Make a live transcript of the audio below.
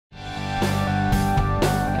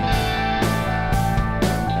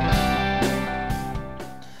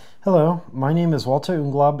Hello, my name is Walter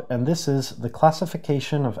Unglaub, and this is the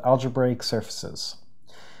classification of algebraic surfaces.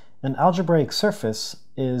 An algebraic surface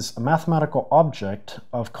is a mathematical object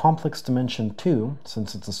of complex dimension 2,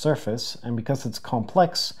 since it's a surface, and because it's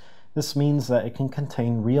complex, this means that it can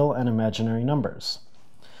contain real and imaginary numbers.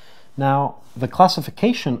 Now, the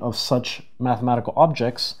classification of such mathematical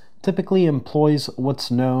objects typically employs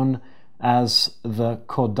what's known as the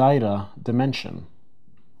Codata Dimension.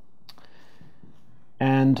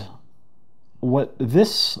 And what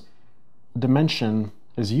this dimension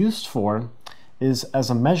is used for is as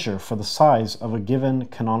a measure for the size of a given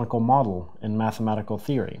canonical model in mathematical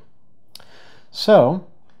theory. So,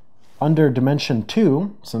 under dimension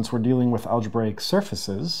 2, since we're dealing with algebraic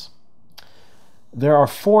surfaces, there are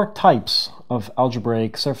 4 types of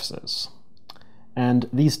algebraic surfaces. And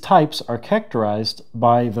these types are characterized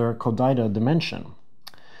by their Codata dimension.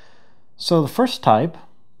 So the first type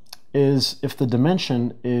is if the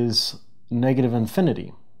dimension is negative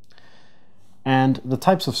infinity. And the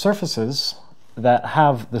types of surfaces that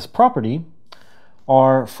have this property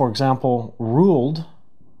are, for example, ruled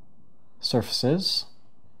surfaces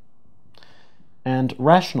and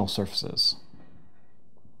rational surfaces.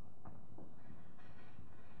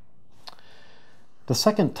 The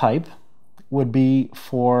second type would be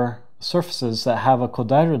for surfaces that have a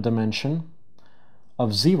Codata dimension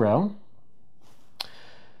of 0.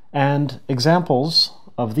 And examples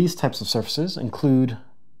of these types of surfaces include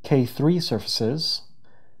K3 surfaces,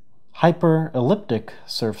 hyperelliptic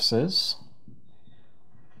surfaces,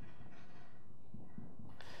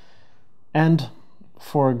 and,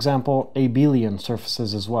 for example, abelian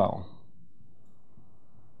surfaces as well.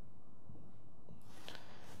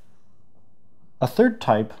 A third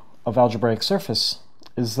type of algebraic surface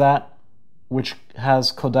is that which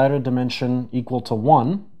has Codata dimension equal to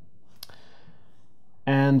 1,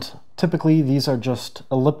 and typically these are just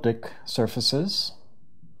elliptic surfaces.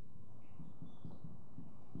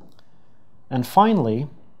 And finally,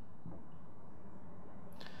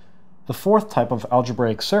 the fourth type of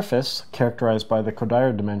algebraic surface, characterized by the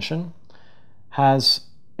Codata dimension, has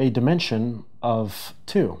a dimension of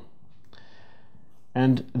 2.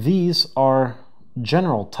 And these are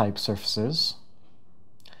general type surfaces,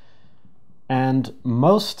 and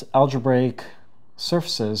most algebraic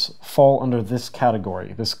surfaces fall under this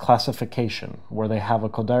category, this classification, where they have a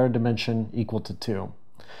Codata dimension equal to 2.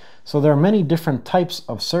 So there are many different types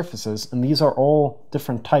of surfaces, and these are all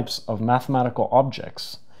different types of mathematical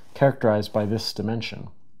objects characterized by this dimension.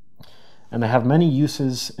 And they have many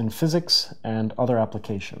uses in physics and other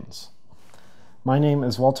applications. My name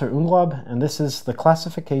is Walter Unglaub, and this is the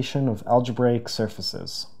classification of algebraic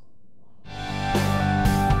surfaces.